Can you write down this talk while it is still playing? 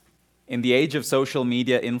In the age of social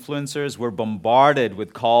media influencers, we're bombarded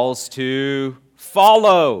with calls to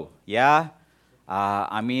follow. Yeah?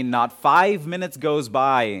 Not 5 minutes goes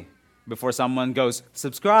by before someone goes,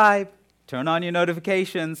 subscribe, turn on your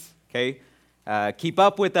notifications, okay? Keep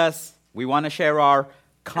up with us. We want to share our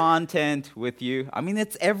content with you.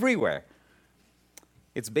 It's everywhere.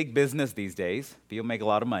 It's big business these days. People make a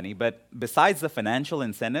lot of money. But besides the financial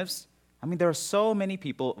incentives, there are so many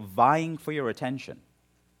people vying for your attention.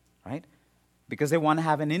 Right? Because they want to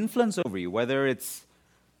have an influence over you, whether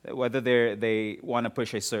they want to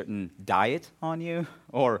push a certain diet on you,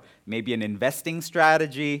 or maybe an investing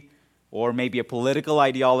strategy, or maybe a political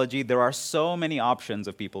ideology. There are so many options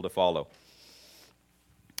of people to follow.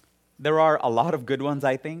 There are a lot of good ones,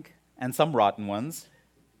 I think, and some rotten ones.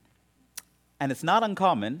 And it's not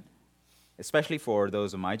uncommon, especially for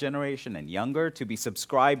those of my generation and younger, to be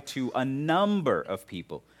subscribed to a number of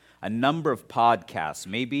people. A number of podcasts,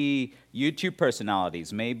 maybe YouTube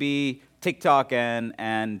personalities, maybe TikTok and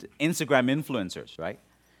Instagram influencers, right?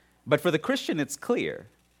 But for the Christian, it's clear.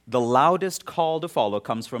 The loudest call to follow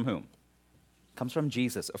comes from whom? Comes from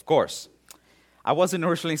Jesus, of course. I wasn't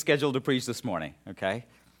originally scheduled to preach this morning, okay?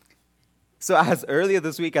 So as earlier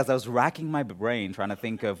this week, as I was racking my brain trying to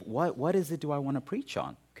think of what is it do I want to preach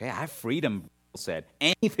on? Okay, I have freedom, said.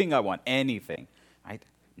 Anything I want, anything. Right?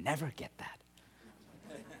 Never get that.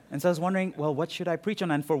 And so I was wondering, well, what should I preach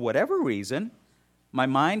on? And for whatever reason, my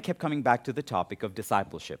mind kept coming back to the topic of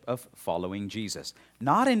discipleship, of following Jesus.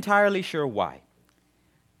 Not entirely sure why.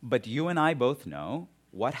 But you and I both know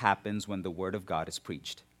what happens when the Word of God is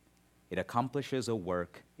preached. It accomplishes a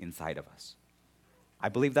work inside of us. I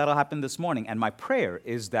believe that'll happen this morning. And my prayer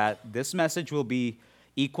is that this message will be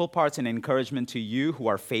equal parts an encouragement to you who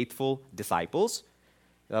are faithful disciples.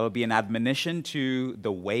 That'll be an admonition to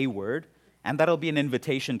the wayward. And that'll be an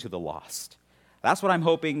invitation to the lost. That's what I'm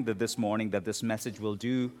hoping that this morning, that this message will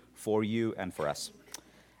do for you and for us.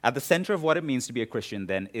 At the center of what it means to be a Christian,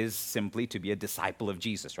 then, is simply to be a disciple of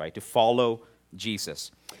Jesus, right? To follow Jesus.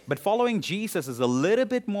 But following Jesus is a little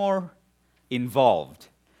bit more involved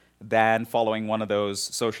than following one of those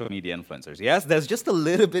social media influencers. Yes, there's just a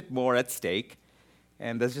little bit more at stake,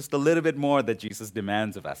 and there's just a little bit more that Jesus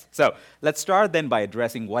demands of us. So let's start then by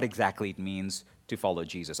addressing what exactly it means to follow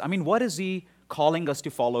Jesus. What is he calling us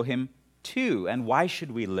to follow him to, and why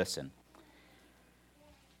should we listen?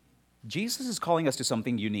 Jesus is calling us to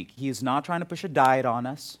something unique. He is not trying to push a diet on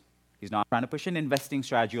us. He's not trying to push an investing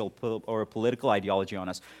strategy or a political ideology on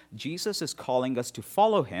us. Jesus is calling us to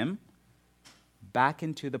follow him back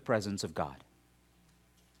into the presence of God.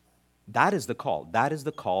 That is the call. That is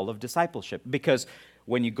the call of discipleship. Because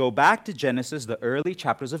when you go back to Genesis, the early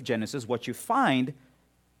chapters of Genesis, what you find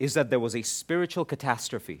is that there was a spiritual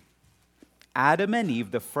catastrophe. Adam and Eve,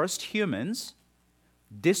 the first humans,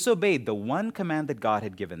 disobeyed the one command that God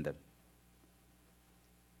had given them.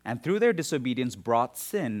 And through their disobedience brought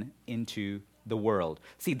sin into the world.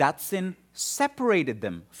 See, that sin separated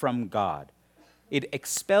them from God. It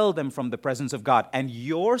expelled them from the presence of God. And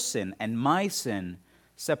your sin and my sin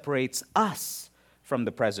separates us from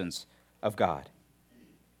the presence of God.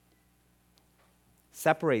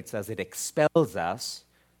 Separates us, it expels us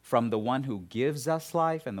from the one who gives us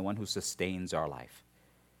life and the one who sustains our life.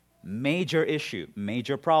 Major issue,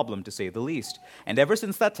 major problem to say the least. And ever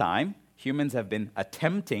since that time, humans have been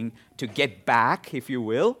attempting to get back, if you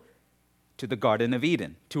will, to the Garden of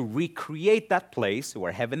Eden, to recreate that place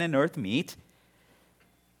where heaven and earth meet.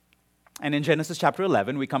 And in Genesis chapter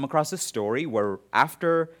 11, we come across a story where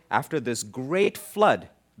after this great flood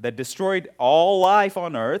that destroyed all life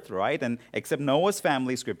on earth, right, and except Noah's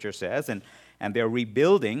family, Scripture says, and they're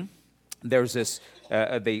rebuilding. There's this,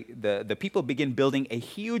 the people begin building a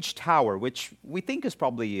huge tower, which we think is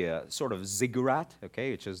probably a sort of ziggurat,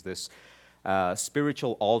 okay, which is this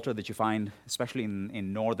spiritual altar that you find especially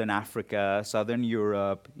in northern Africa, southern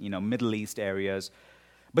Europe, Middle East areas.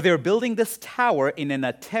 But they're building this tower in an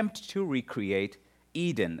attempt to recreate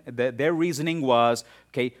Eden. Their reasoning was,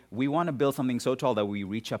 okay, we want to build something so tall that we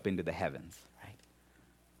reach up into the heavens,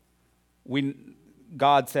 right?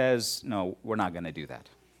 God says, no, we're not going to do that.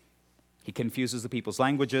 He confuses the people's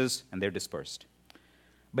languages, and they're dispersed.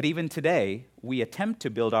 But even today, we attempt to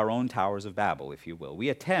build our own towers of Babel, if you will.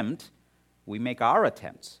 We make our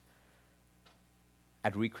attempts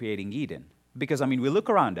at recreating Eden. Because, we look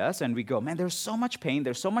around us and we go, man, there's so much pain,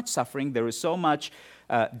 there's so much suffering, there is so much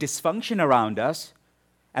dysfunction around us,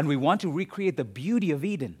 and we want to recreate the beauty of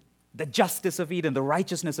Eden, the justice of Eden, the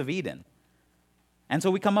righteousness of Eden. And so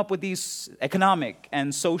we come up with these economic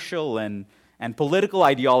and social and political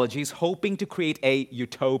ideologies hoping to create a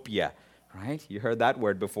utopia, right? You heard that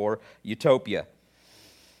word before, utopia.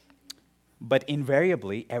 But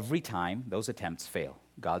invariably, every time those attempts fail,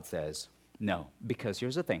 God says, no. Because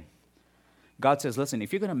here's the thing. God says, listen,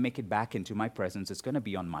 if you're going to make it back into my presence, it's going to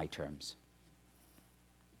be on my terms.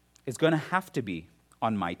 It's going to have to be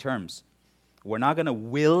on my terms. We're not going to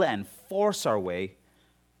will and force our way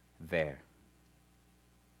there.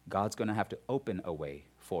 God's going to have to open a way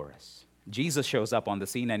for us. Jesus shows up on the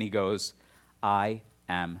scene and he goes, I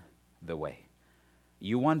am the way.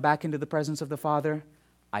 You want back into the presence of the Father?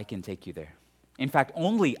 I can take you there. In fact,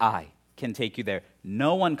 only I can take you there.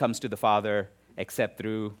 No one comes to the Father except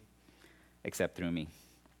through me.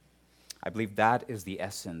 I believe that is the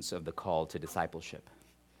essence of the call to discipleship.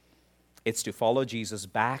 It's to follow Jesus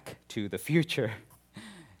back to the future,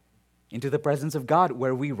 into the presence of God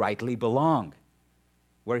where we rightly belong,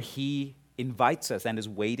 where he invites us and is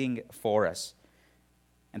waiting for us.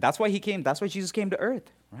 And that's why he came. That's why Jesus came to earth,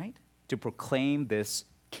 right? To proclaim this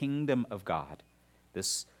kingdom of God,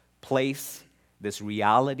 this place, this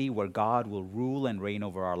reality where God will rule and reign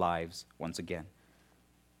over our lives once again.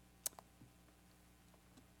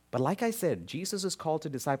 But like I said, Jesus' call to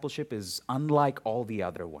discipleship is unlike all the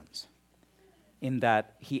other ones, in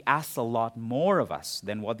that he asks a lot more of us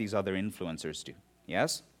than what these other influencers do.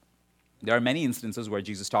 Yes? There are many instances where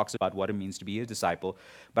Jesus talks about what it means to be a disciple,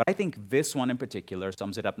 but I think this one in particular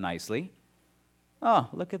sums it up nicely. Oh,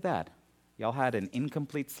 look at that. Y'all had an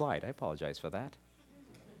incomplete slide. I apologize for that.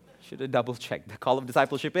 Should have double-checked. The call of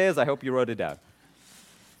discipleship is, I hope you wrote it down.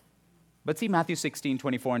 But see Matthew 16,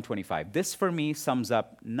 24 and 25. This for me sums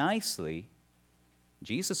up nicely,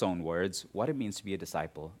 Jesus' own words, what it means to be a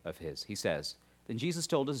disciple of his. He says, then Jesus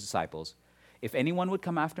told his disciples, if anyone would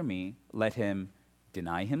come after me, let him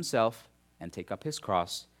deny himself and take up his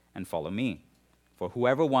cross and follow me. For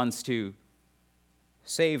whoever wants to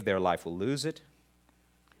save their life will lose it,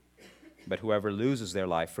 but whoever loses their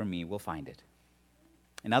life for me will find it.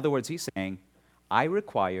 In other words, he's saying, I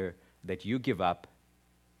require that you give up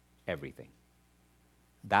everything.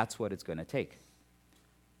 That's what it's going to take.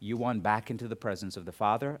 You want back into the presence of the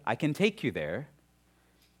Father? I can take you there,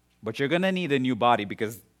 but you're going to need a new body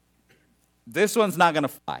because this one's not going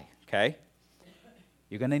to fly, okay?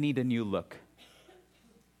 You're going to need a new look.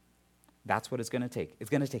 That's what it's going to take.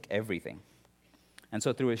 It's going to take everything. And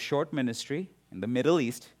so through his short ministry in the Middle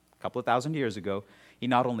East, a couple of thousand years ago, he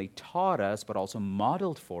not only taught us, but also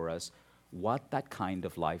modeled for us what that kind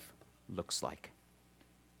of life looks like.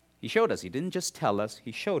 He showed us. He didn't just tell us.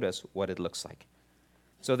 He showed us what it looks like.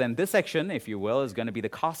 So then this section, if you will, is going to be the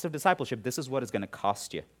cost of discipleship. This is what it's going to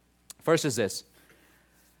cost you. First is this.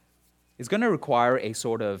 It's going to require a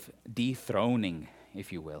sort of dethroning,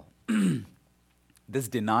 if you will. This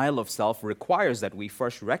denial of self requires that we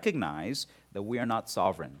first recognize that we are not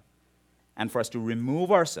sovereign. And for us to remove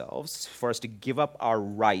ourselves, for us to give up our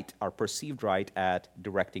right, our perceived right at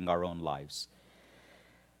directing our own lives.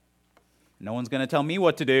 No one's going to tell me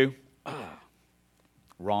what to do.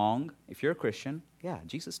 Wrong. If you're a Christian, yeah,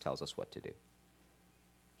 Jesus tells us what to do.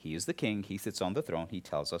 He is the king. He sits on the throne. He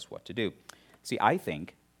tells us what to do. See, I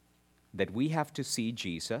think that we have to see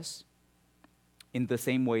Jesus in the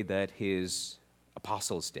same way that his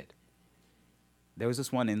apostles did. There was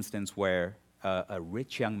this one instance where a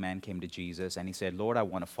rich young man came to Jesus and he said, Lord, I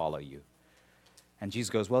want to follow you. And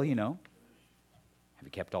Jesus goes, well, you know, have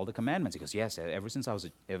you kept all the commandments? He goes, yes, ever since I was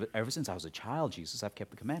a child, Jesus, I've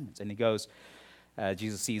kept the commandments. And he goes,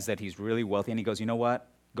 Jesus sees that he's really wealthy and he goes, you know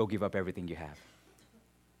what? Go give up everything you have.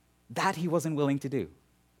 That he wasn't willing to do.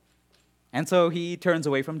 And so he turns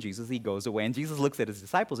away from Jesus. He goes away. And Jesus looks at his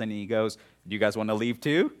disciples and he goes, do you guys want to leave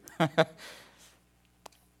too? And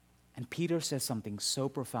Peter says something so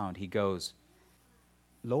profound. He goes,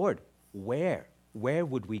 Lord, where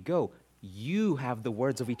would we go? You have the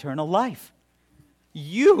words of eternal life.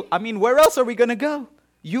 Where else are we going to go?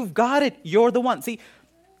 You've got it. You're the one. See,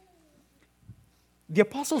 the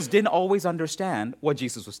apostles didn't always understand what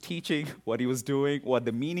Jesus was teaching, what he was doing, what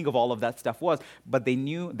the meaning of all of that stuff was, but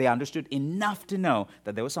they understood enough to know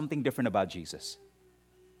that there was something different about Jesus.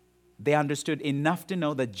 They understood enough to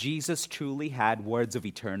know that Jesus truly had words of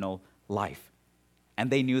eternal life. And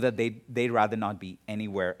they knew that they'd rather not be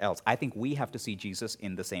anywhere else. I think we have to see Jesus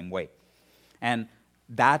in the same way. And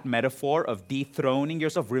that metaphor of dethroning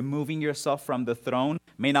yourself, removing yourself from the throne,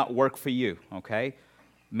 may not work for you, okay?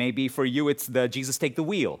 Maybe for you it's the Jesus take the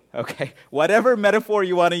wheel, okay? Whatever metaphor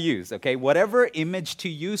you want to use, okay? Whatever image to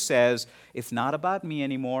you says, it's not about me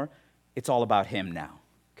anymore, it's all about him now,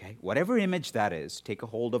 okay? Whatever image that is, take a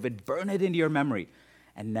hold of it, burn it into your memory,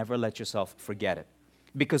 and never let yourself forget it.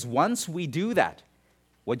 Because once we do that,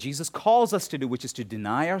 what Jesus calls us to do, which is to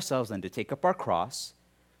deny ourselves and to take up our cross,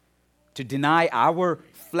 to deny our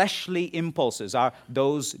fleshly impulses,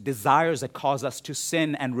 those desires that cause us to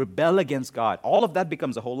sin and rebel against God, all of that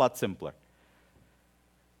becomes a whole lot simpler.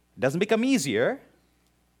 It doesn't become easier.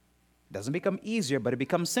 But it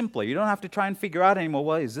becomes simpler. You don't have to try and figure out anymore,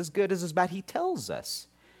 well, is this good, is this bad? He tells us.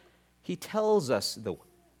 He tells us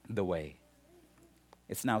the way.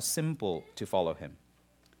 It's now simple to follow him.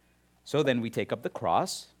 So then we take up the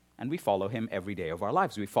cross and we follow him every day of our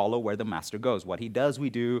lives. We follow where the master goes. What he does, we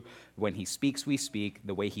do. When he speaks, we speak.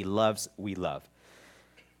 The way he loves, we love.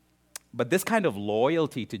 But this kind of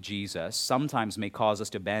loyalty to Jesus sometimes may cause us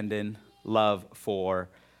to abandon love for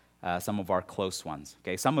some of our close ones.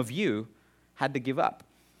 Okay, some of you had to give up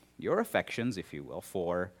your affections, if you will,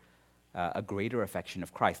 for a greater affection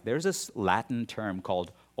of Christ. There's this Latin term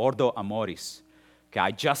called ordo amoris. Okay,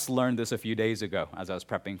 I just learned this a few days ago as I was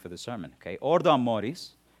prepping for the sermon. Okay, ordo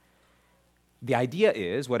amoris. The idea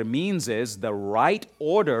is, what it means is the right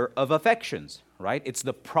order of affections, right? It's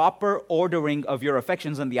the proper ordering of your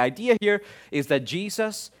affections. And the idea here is that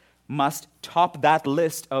Jesus must top that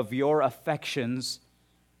list of your affections,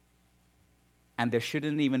 and there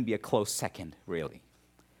shouldn't even be a close second, really.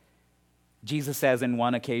 Jesus says in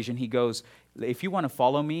one occasion, he goes, if you want to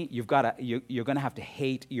follow me, you're going to have to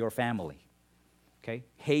hate your family. Okay?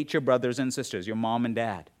 Hate your brothers and sisters, your mom and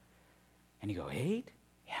dad. And you go, hate?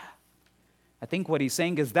 Yeah. I think what he's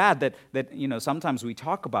saying is that sometimes we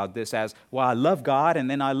talk about this as, well, I love God, and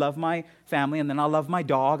then I love my family, and then I love my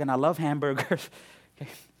dog, and I love hamburgers. Okay?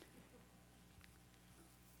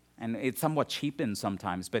 And it's somewhat cheapened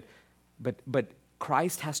sometimes, but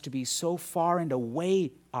Christ has to be so far and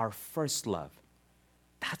away our first love.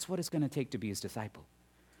 That's what it's going to take to be his disciple.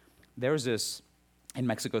 There's this, in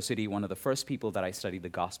Mexico City, one of the first people that I studied the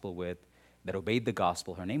gospel with, that obeyed the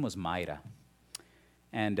gospel, her name was Mayra.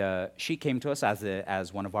 And she came to us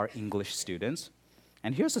as one of our English students.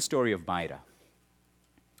 And here's the story of Mayra.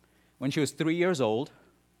 When she was 3 years old,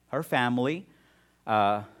 her family,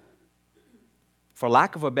 for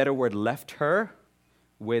lack of a better word, left her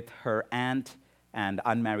with her aunt and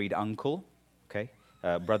unmarried uncle, okay,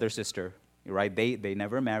 brother, sister, right? They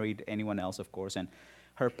never married anyone else, of course, and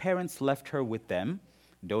her parents left her with them.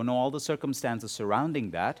 Don't know all the circumstances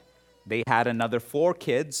surrounding that. They had another 4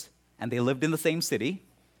 kids, and they lived in the same city.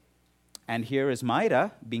 And here is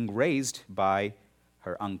Mayra being raised by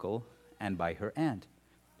her uncle and by her aunt,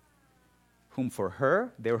 whom for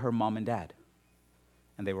her, they were her mom and dad,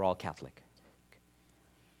 and they were all Catholic.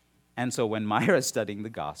 And so when Mayra is studying the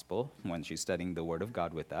gospel, when she's studying the word of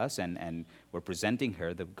God with us, and we're presenting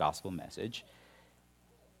her the gospel message,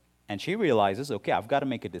 and she realizes, okay, I've got to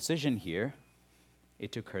make a decision here.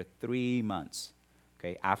 It took her 3 months,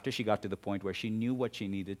 okay, after she got to the point where she knew what she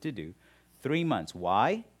needed to do. 3 months.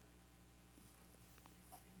 Why?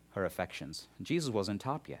 Her affections. Jesus wasn't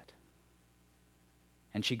top yet.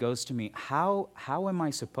 And she goes to me, how am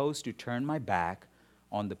I supposed to turn my back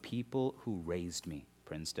on the people who raised me?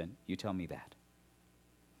 Princeton, you tell me that.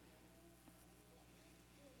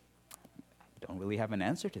 I don't really have an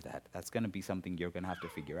answer to that. That's going to be something you're going to have to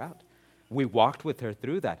figure out. We walked with her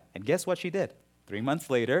through that. And guess what she did? 3 months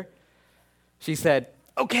later, she said,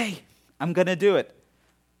 okay, I'm going to do it.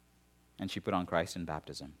 And she put on Christ in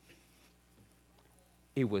baptism.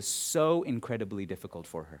 It was so incredibly difficult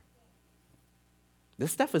for her.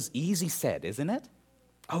 This stuff is easy said, isn't it?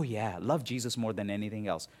 Oh yeah, love Jesus more than anything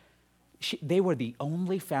else. They were the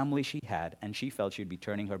only family she had, and she felt she'd be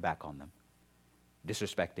turning her back on them,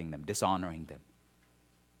 disrespecting them, dishonoring them.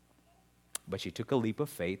 But she took a leap of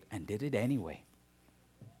faith and did it anyway.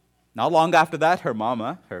 Not long after that, her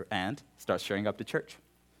mama, her aunt, starts showing up to church.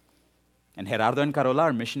 And Gerardo and Carola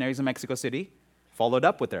are missionaries in Mexico City, followed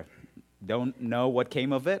up with her. Don't know what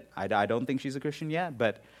came of it. I don't think she's a Christian yet,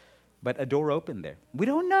 but a door opened there. We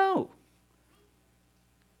don't know.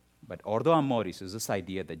 But ordo amoris is this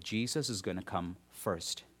idea that Jesus is going to come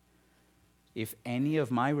first. If any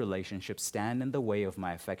of my relationships stand in the way of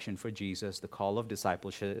my affection for Jesus, the call of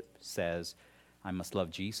discipleship says, I must love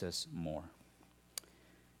Jesus more.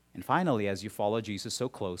 And finally, as you follow Jesus so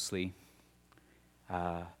closely,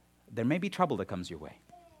 there may be trouble that comes your way.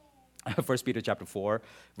 1 Peter chapter 4,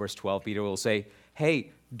 verse 12, Peter will say,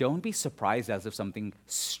 hey, don't be surprised as if something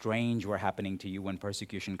strange were happening to you when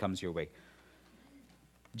persecution comes your way.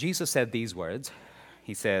 Jesus said these words.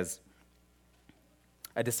 He says,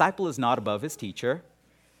 a disciple is not above his teacher,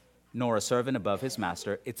 nor a servant above his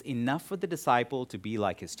master. It's enough for the disciple to be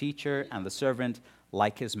like his teacher and the servant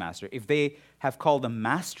like his master. If they have called the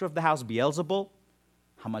master of the house Beelzebul,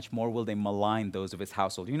 how much more will they malign those of his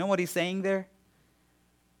household? You know what he's saying there?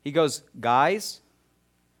 He goes, guys,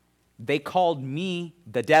 they called me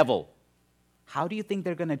the devil. how do you think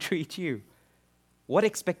they're going to treat you? What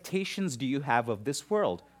expectations do you have of this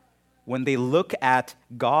world when they look at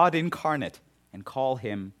God incarnate and call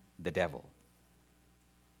him the devil?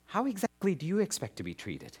 How exactly do you expect to be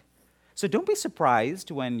treated? So don't be surprised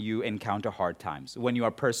when you encounter hard times, when you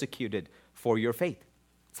are persecuted for your faith.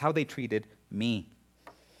 It's how they treated me.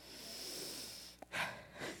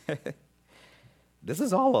 This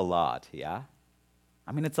is all a lot, yeah?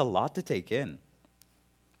 I mean, it's a lot to take in.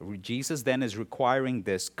 Jesus then is requiring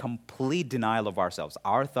this complete denial of ourselves,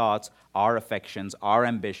 our thoughts, our affections, our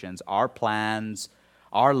ambitions, our plans,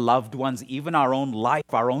 our loved ones, even our own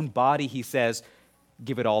life, our own body. He says,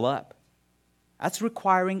 give it all up. That's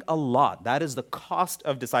requiring a lot. That is the cost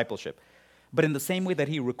of discipleship. But in the same way that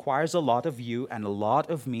he requires a lot of you and a lot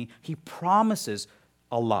of me, he promises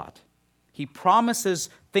a lot. He promises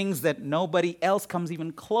things that nobody else comes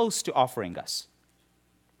even close to offering us.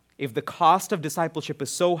 If the cost of discipleship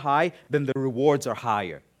is so high, then the rewards are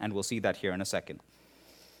higher. And we'll see that here in a second.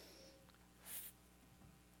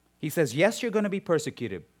 He says, yes, you're going to be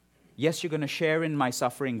persecuted. Yes, you're going to share in my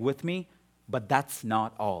suffering with me, but that's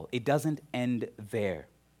not all. It doesn't end there.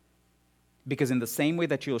 Because in the same way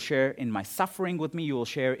that you'll share in my suffering with me, you will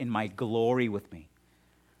share in my glory with me.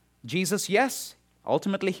 Jesus, yes,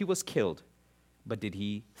 ultimately he was killed. But did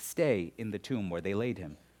he stay in the tomb where they laid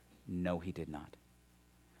him? No, he did not.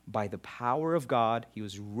 By the power of God, he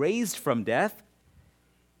was raised from death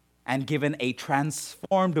and given a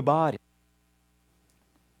transformed body.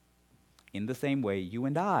 In the same way, you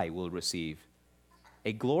and I will receive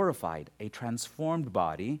a glorified, a transformed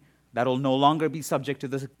body that will no longer be subject to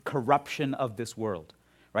the corruption of this world.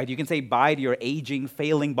 Right? You can say bye to your aging,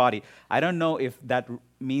 failing body. I don't know if that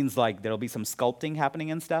means like there'll be some sculpting happening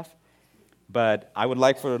and stuff, but I would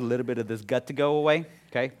like for a little bit of this gut to go away,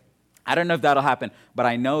 okay? I don't know if that'll happen, but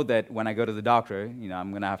I know that when I go to the doctor, I'm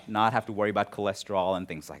going to not have to worry about cholesterol and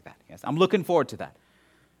things like that. Yes, I'm looking forward to that.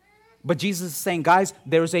 But Jesus is saying, guys,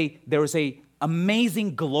 there is a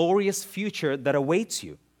amazing, glorious future that awaits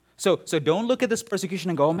you. So don't look at this persecution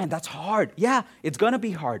and go, oh man, that's hard. Yeah, it's going to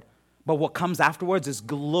be hard. But what comes afterwards is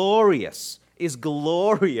glorious,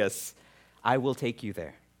 I will take you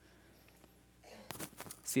there.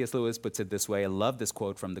 C.S. Lewis puts it this way. I love this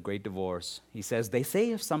quote from The Great Divorce. He says, they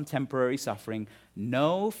say of some temporary suffering,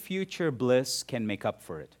 no future bliss can make up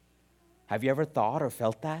for it. Have you ever thought or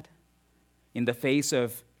felt that? In the face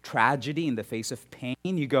of tragedy, in the face of pain,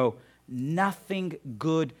 you go, nothing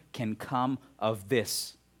good can come of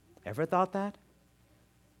this. Ever thought that?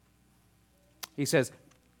 He says,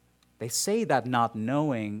 they say that not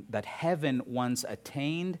knowing that heaven once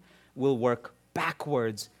attained will work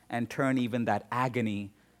backwards and turn even that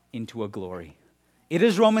agony into a glory. It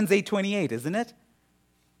is Romans 8:28, isn't it?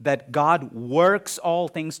 That God works all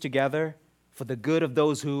things together for the good of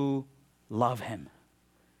those who love him.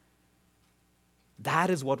 That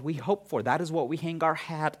is what we hope for. That is what we hang our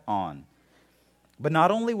hat on. But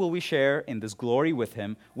not only will we share in this glory with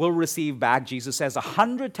him, we'll receive back, Jesus says,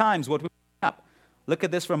 100 times what we up. Look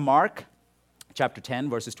at this from Mark chapter 10,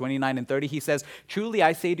 verses 29 and 30. He says, truly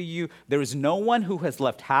I say to you, there is no one who has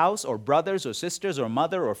left house or brothers or sisters or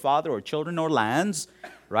mother or father or children or lands,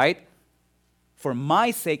 right, for my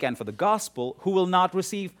sake and for the gospel, who will not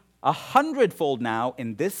receive 100-fold now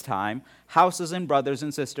in this time, houses and brothers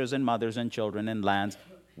and sisters and mothers and children and lands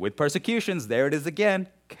with persecutions. There it is again,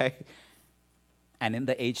 okay? And in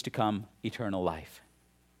the age to come, eternal life.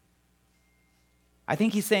 I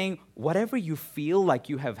think he's saying, whatever you feel like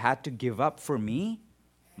you have had to give up for me,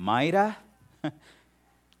 Maida,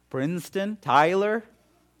 Princeton, Tyler,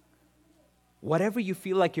 whatever you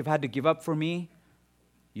feel like you've had to give up for me,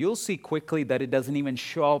 you'll see quickly that it doesn't even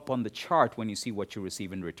show up on the chart when you see what you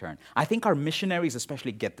receive in return. I think our missionaries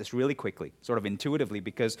especially get this really quickly, sort of intuitively,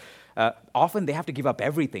 because often they have to give up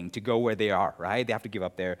everything to go where they are, right? They have to give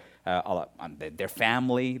up their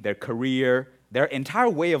family, their career, their entire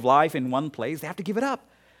way of life in one place. They have to give it up.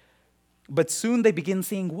 But soon they begin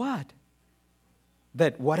seeing what?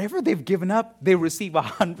 That whatever they've given up, they receive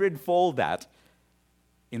 100-fold that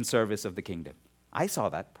in service of the kingdom. I saw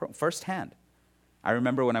that firsthand. I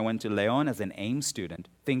remember when I went to Leon as an AIM student,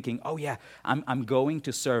 thinking, oh yeah, I'm going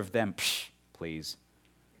to serve them. Psh, please.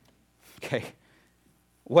 Okay.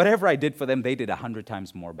 Whatever I did for them, they did 100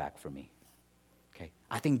 times more back for me. Okay.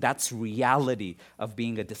 I think that's reality of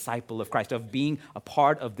being a disciple of Christ, of being a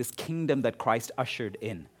part of this kingdom that Christ ushered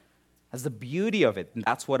in. That's the beauty of it. And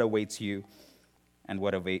that's what awaits you and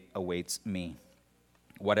what awaits me.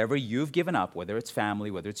 Whatever you've given up, whether it's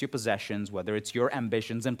family, whether it's your possessions, whether it's your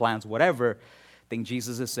ambitions and plans, whatever, I think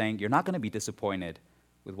Jesus is saying you're not going to be disappointed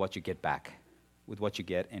with what you get back, with what you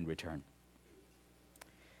get in return.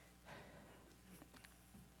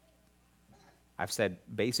 I've said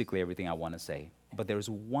basically everything I want to say, but there's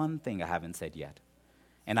one thing I haven't said yet.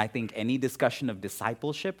 And I think any discussion of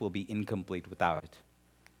discipleship will be incomplete without it.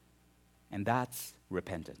 And that's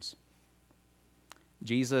repentance.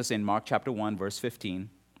 Jesus in Mark chapter 1, verse 15,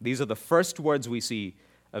 these are the first words we see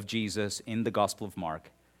of Jesus in the Gospel of Mark.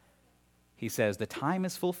 He says, "The time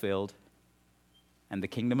is fulfilled and the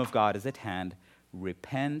kingdom of God is at hand.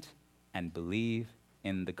 Repent and believe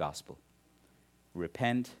in the gospel."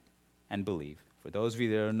 Repent and believe. For those of you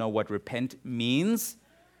that don't know what repent means,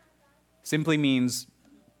 simply means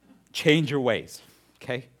change your ways,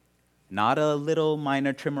 okay? Not a little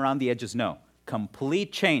minor trim around the edges, no.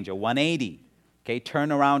 Complete change, a 180, okay?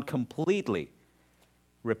 Turn around completely.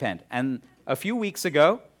 Repent. And a few weeks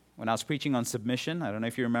ago, when I was preaching on submission, I don't know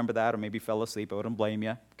if you remember that or maybe fell asleep, I wouldn't blame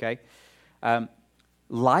you, okay?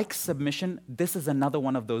 Like submission, this is another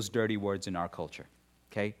one of those dirty words in our culture,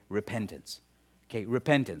 okay? Repentance, okay?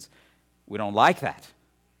 Repentance. We don't like that,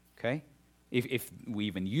 okay? If we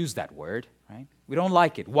even use that word, right? We don't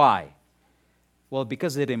like it. Why? Well,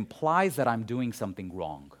 because it implies that I'm doing something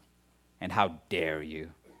wrong. And how dare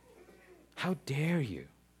you? How dare you?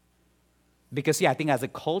 Because, I think as a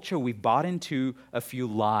culture, we've bought into a few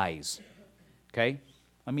lies, okay?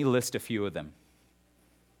 Let me list a few of them.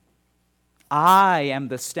 I am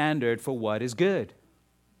the standard for what is good.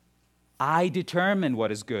 I determine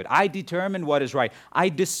what is good. I determine what is right. I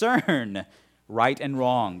discern right and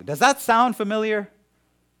wrong. Does that sound familiar?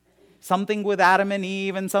 Something with Adam and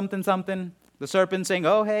Eve and something. The serpent saying,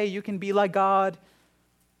 oh, hey, you can be like God,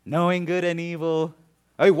 knowing good and evil.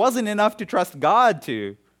 Oh, it wasn't enough to trust God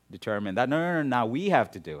to determine that. No, now we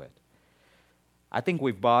have to do it. I think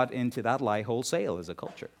we've bought into that lie wholesale as a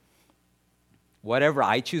culture. Whatever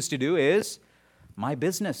I choose to do is my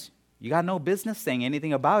business. You got no business saying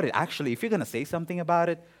anything about it. Actually, if you're going to say something about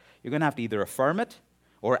it, you're going to have to either affirm it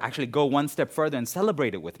or actually go one step further and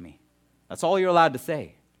celebrate it with me. That's all you're allowed to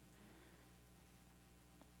say.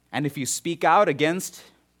 And if you speak out against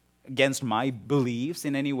my beliefs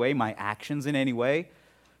in any way, my actions in any way,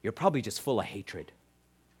 you're probably just full of hatred.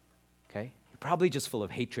 Okay? You're probably just full of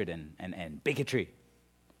hatred and bigotry.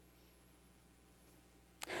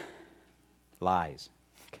 Lies.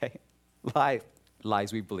 Okay?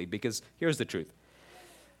 Lies we believe. Because here's the truth.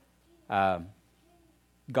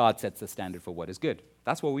 God sets the standard for what is good.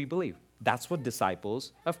 That's what we believe. That's what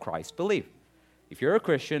disciples of Christ believe. If you're a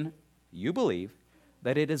Christian, you believe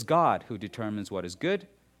that it is God who determines what is good,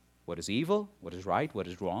 what is evil, what is right, what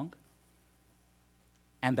is wrong,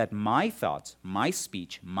 and that my thoughts, my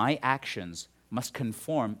speech, my actions must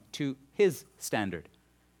conform to His standard.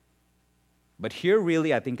 But here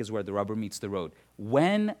really, I think, is where the rubber meets the road.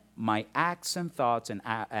 When my acts and thoughts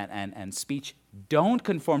and speech don't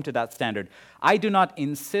conform to that standard, I do not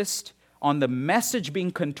insist on the message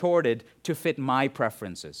being contorted to fit my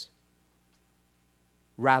preferences.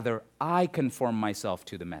 Rather, I conform myself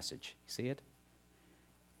to the message. See it?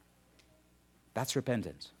 That's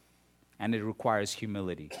repentance. And it requires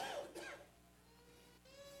humility.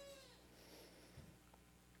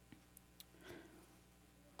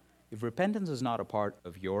 If repentance is not a part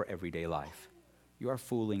of your everyday life, you are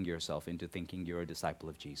fooling yourself into thinking you're a disciple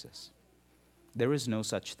of Jesus. There is no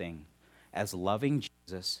such thing as loving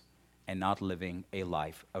Jesus and not living a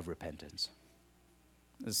life of repentance.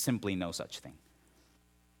 There's simply no such thing.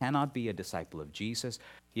 You cannot be a disciple of Jesus.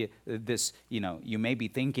 You may be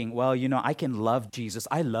thinking, well, I can love Jesus.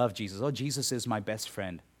 I love Jesus. Oh, Jesus is my best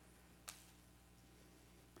friend.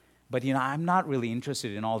 But, I'm not really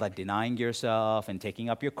interested in all that denying yourself and taking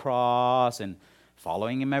up your cross and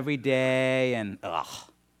following Him every day. And, it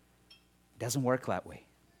doesn't work that way.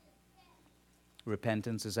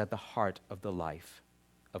 Repentance is at the heart of the life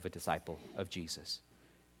of a disciple of Jesus.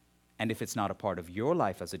 And if it's not a part of your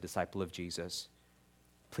life as a disciple of Jesus,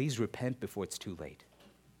 please repent before it's too late.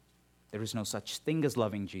 There is no such thing as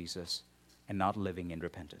loving Jesus and not living in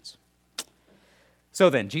repentance. So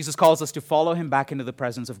then, Jesus calls us to follow Him back into the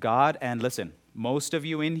presence of God. And listen, most of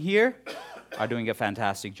you in here are doing a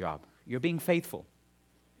fantastic job. You're being faithful,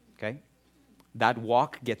 okay? That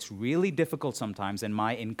walk gets really difficult sometimes, and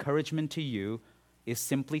my encouragement to you is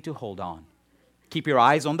simply to hold on. Keep your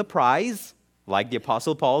eyes on the prize, like the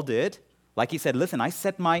Apostle Paul did. Like he said, listen, I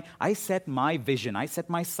set my vision, I set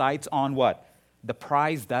my sights on what? The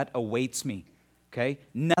prize that awaits me, okay?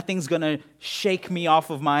 Nothing's going to shake me off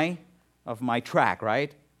of my track,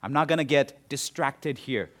 right? I'm not going to get distracted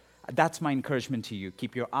here. That's my encouragement to you.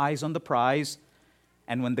 Keep your eyes on the prize,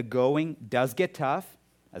 and when the going does get tough,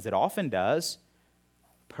 as it often does,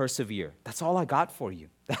 persevere. That's all I got for you.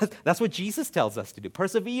 That's what Jesus tells us to do.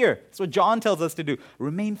 Persevere. That's what John tells us to do.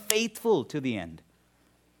 Remain faithful to the end.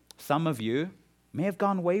 Some of you, may have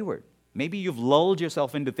gone wayward. Maybe you've lulled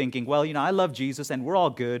yourself into thinking, well, I love Jesus and we're all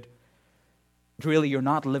good. But really, you're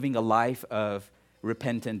not living a life of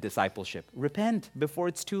repentant discipleship. Repent before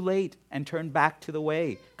it's too late and turn back to the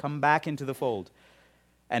way. Come back into the fold.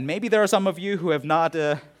 And maybe there are some of you who have not,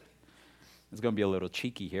 it's going to be a little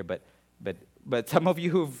cheeky here, but some of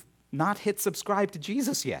you who've not hit subscribe to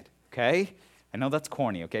Jesus yet, okay? I know that's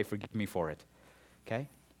corny, okay? Forgive me for it, okay?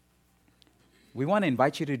 We want to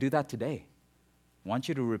invite you to do that today. I want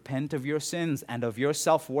you to repent of your sins and of your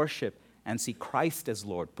self-worship and see Christ as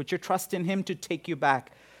Lord. Put your trust in Him to take you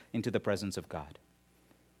back into the presence of God.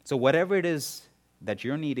 So whatever it is that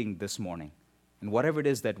you're needing this morning, and whatever it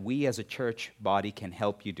is that we as a church body can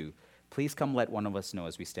help you do, please come let one of us know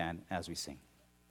as we stand, as we sing.